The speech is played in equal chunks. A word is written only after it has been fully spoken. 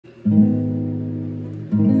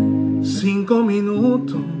5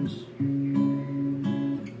 minutos.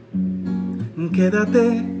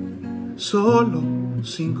 Quédate solo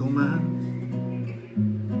 5 más.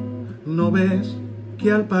 ¿No ves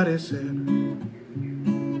que al parecer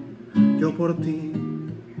yo por ti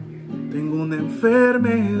tengo una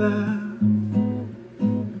enfermedad?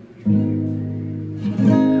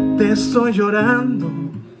 Te estoy llorando,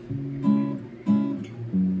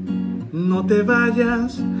 no te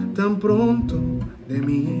vayas tan pronto de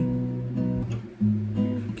mí.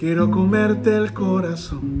 Quiero comerte el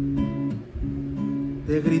corazón,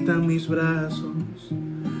 te gritan mis brazos,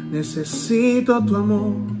 necesito tu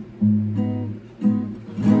amor.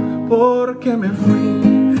 Porque me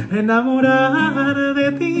fui a enamorar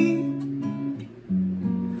de ti,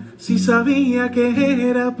 si sabía que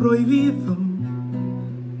era prohibido.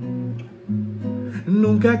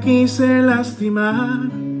 Nunca quise lastimar,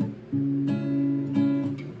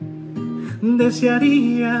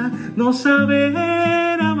 desearía no saber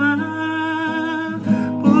amar.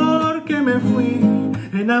 Porque me fui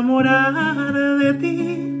a enamorar de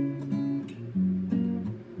ti,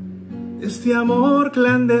 este amor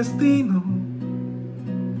clandestino.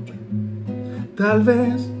 Tal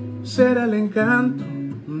vez será el encanto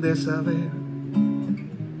de saber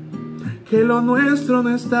que lo nuestro no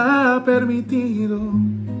está permitido.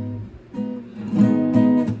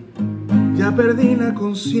 Ya perdí la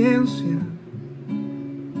conciencia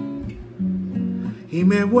y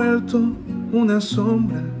me he vuelto una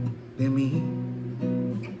sombra de mí.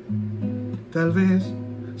 Tal vez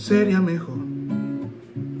sería mejor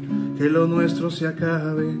que lo nuestro se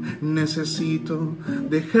acabe. Necesito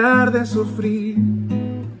dejar de sufrir.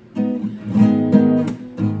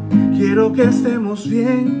 Quiero que estemos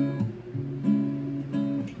bien.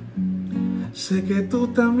 Sé que tú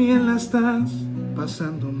también la estás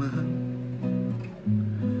pasando mal.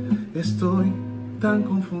 Estoy tan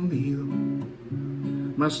confundido,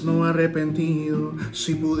 mas no arrepentido.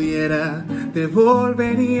 Si pudiera, te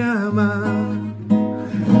volvería a amar.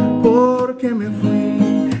 Porque me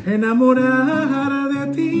fui a enamorar de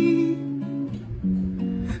ti,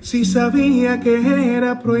 si sabía que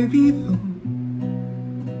era prohibido.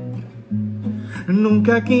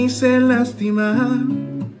 Nunca quise lastimar,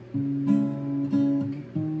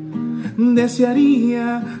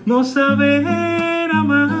 desearía no saber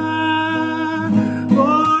amar.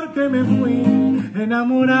 Porque me fui a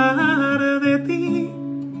enamorar de ti,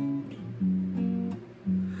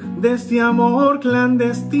 de este amor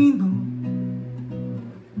clandestino.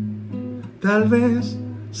 Tal vez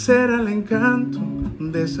será el encanto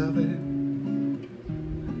de saber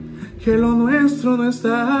que lo nuestro no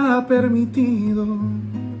está permitido.